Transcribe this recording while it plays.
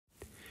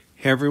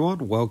Hey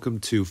everyone, welcome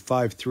to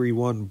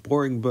 531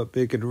 Boring But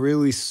Big and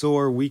Really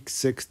Sore Week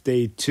 6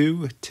 Day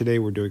 2. Today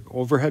we're doing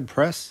overhead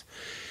press.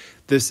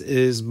 This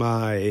is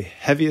my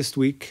heaviest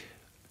week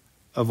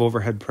of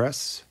overhead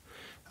press.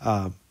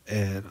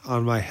 And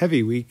on my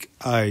heavy week,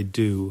 I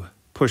do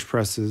push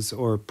presses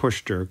or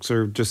push jerks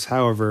or just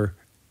however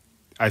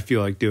I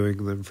feel like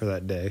doing them for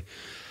that day.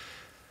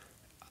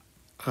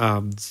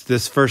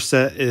 This first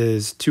set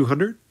is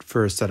 200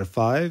 for a set of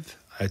 5.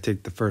 I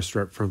take the first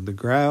rep from the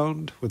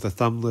ground with a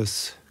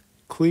thumbless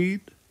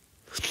clean.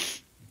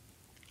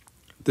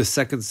 The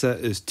second set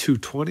is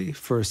 220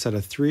 for a set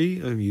of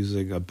 3. I'm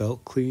using a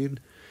belt clean.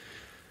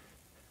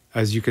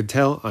 As you can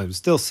tell, I'm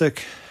still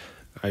sick.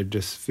 I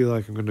just feel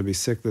like I'm going to be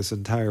sick this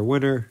entire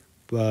winter,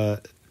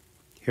 but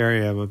here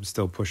I am. I'm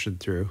still pushing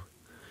through.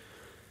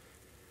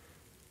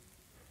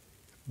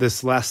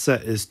 This last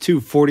set is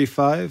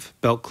 245.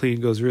 Belt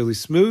clean goes really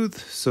smooth,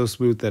 so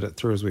smooth that it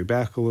throws me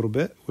back a little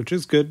bit, which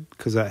is good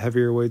because at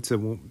heavier weights it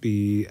won't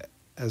be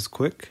as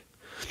quick.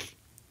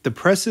 The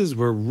presses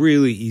were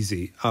really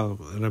easy,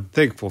 and I'm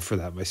thankful for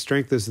that. My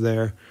strength is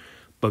there,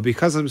 but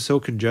because I'm so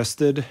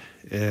congested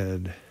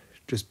and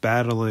just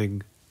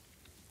battling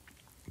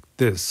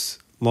this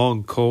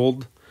long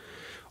cold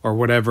or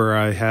whatever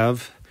I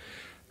have,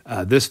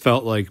 this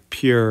felt like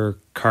pure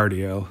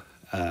cardio.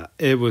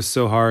 It was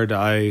so hard.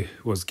 I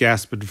was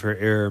gasping for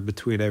air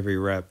between every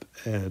rep,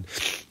 and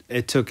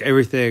it took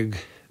everything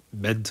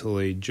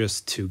mentally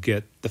just to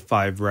get the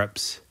 5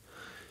 reps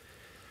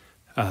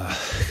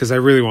because I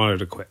really wanted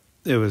to quit.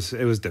 It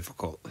was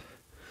difficult.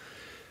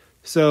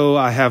 So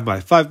I have my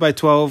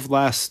 5x12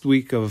 last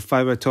week of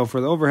 5x12 for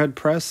the overhead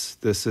press.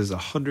 This is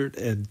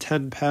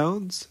 110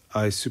 pounds.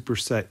 I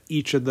superset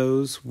each of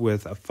those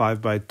with a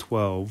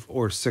 5x12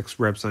 or 6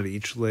 reps on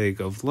each leg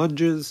of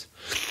lunges.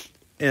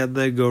 And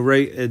then go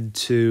right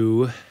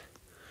into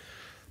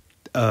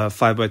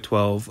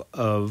 5x12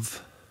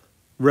 of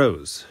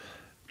rows.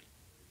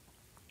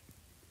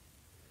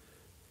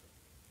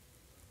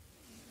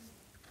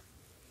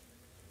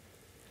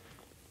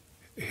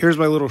 Here's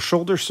my little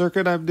shoulder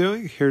circuit I'm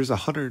doing. Here's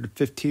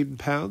 115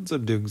 pounds.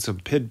 I'm doing some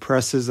pin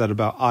presses at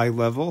about eye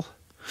level.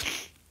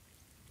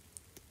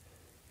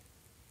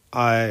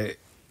 I'm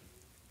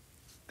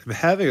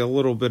having a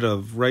little bit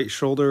of right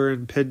shoulder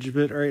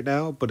impingement right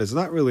now, but it's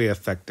not really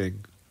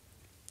affecting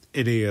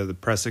any of the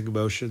pressing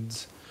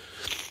motions.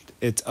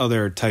 It's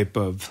other type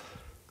of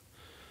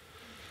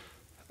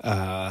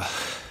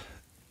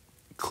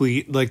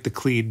clean, like the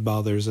clean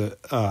bothers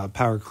it,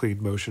 power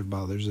clean motion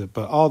bothers it,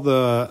 but all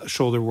the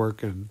shoulder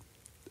work and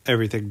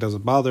everything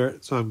doesn't bother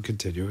it, so I'm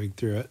continuing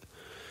through it.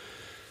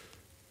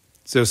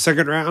 So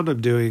second round,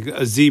 I'm doing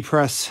a Z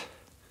press.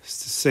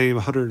 It's the same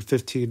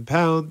 115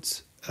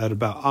 pounds at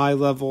about eye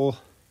level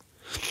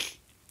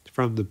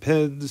from the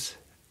pins.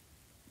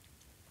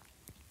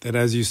 Then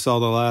as you saw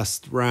the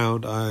last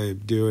round, I'm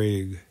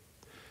doing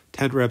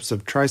 10 reps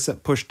of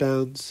tricep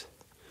pushdowns.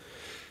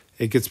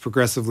 It gets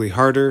progressively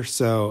harder,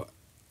 so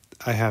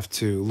I have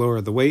to lower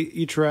the weight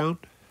each round.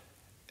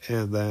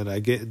 And then I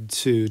get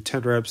into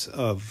 10 reps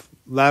of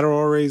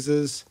lateral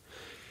raises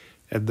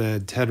and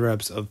then 10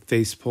 reps of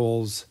face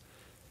pulls.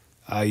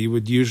 You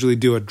would usually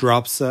do a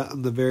drop set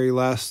on the very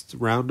last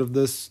round of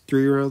this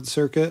 3-round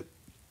circuit.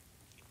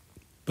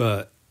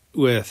 But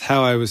with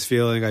how I was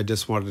feeling, I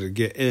just wanted to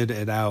get in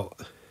and out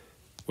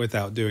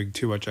without doing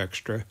too much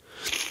extra.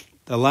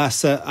 The last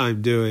set,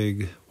 I'm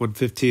doing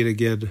 115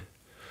 again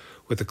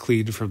with a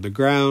clean from the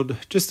ground,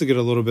 just to get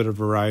a little bit of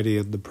variety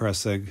in the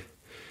pressing.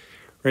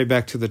 Right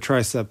back to the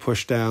tricep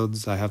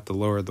pushdowns. I have to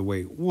lower the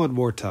weight one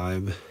more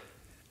time.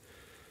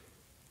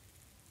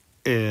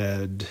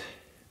 And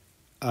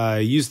I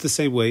used the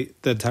same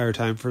weight the entire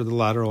time for the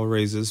lateral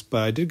raises,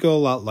 but I did go a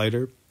lot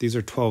lighter. These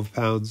are 12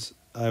 pounds.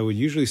 I would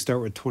usually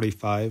start with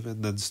 25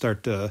 and then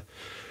start to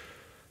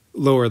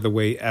lower the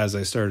weight as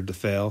I started to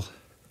fail.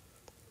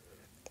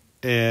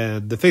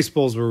 And the face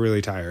pulls were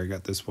really tiring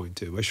at this point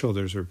too. My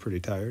shoulders were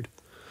pretty tired.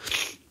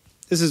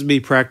 This is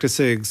me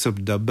practicing some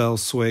dumbbell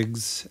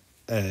swings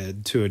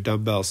and to a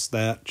dumbbell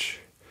snatch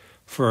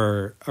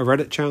for a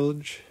Reddit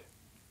challenge.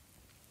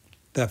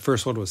 That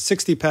first one was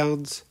 60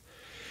 pounds.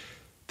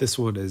 This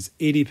one is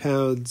 80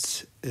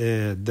 pounds,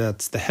 and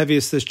that's the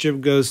heaviest this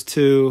gym goes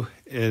to,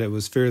 and it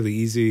was fairly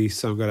easy,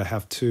 so I'm going to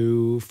have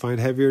to find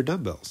heavier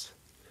dumbbells.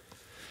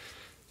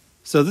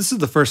 So this is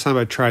the first time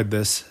I tried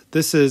this.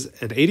 This is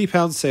an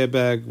 80-pound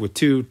sandbag with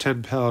 2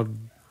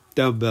 10-pound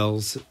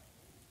dumbbells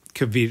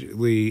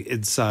conveniently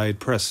inside,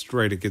 pressed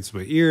right against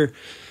my ear.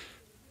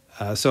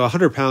 So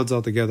 100 pounds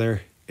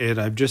altogether, and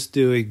I'm just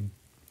doing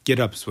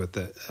get-ups with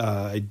it.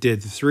 I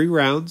did 3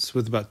 rounds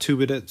with about 2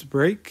 minutes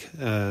break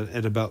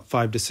and about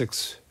 5 to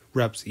 6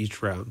 reps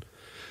each round.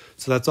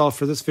 So that's all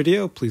for this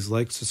video. Please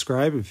like,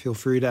 subscribe, and feel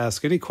free to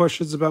ask any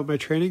questions about my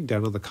training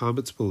down in the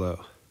comments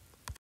below.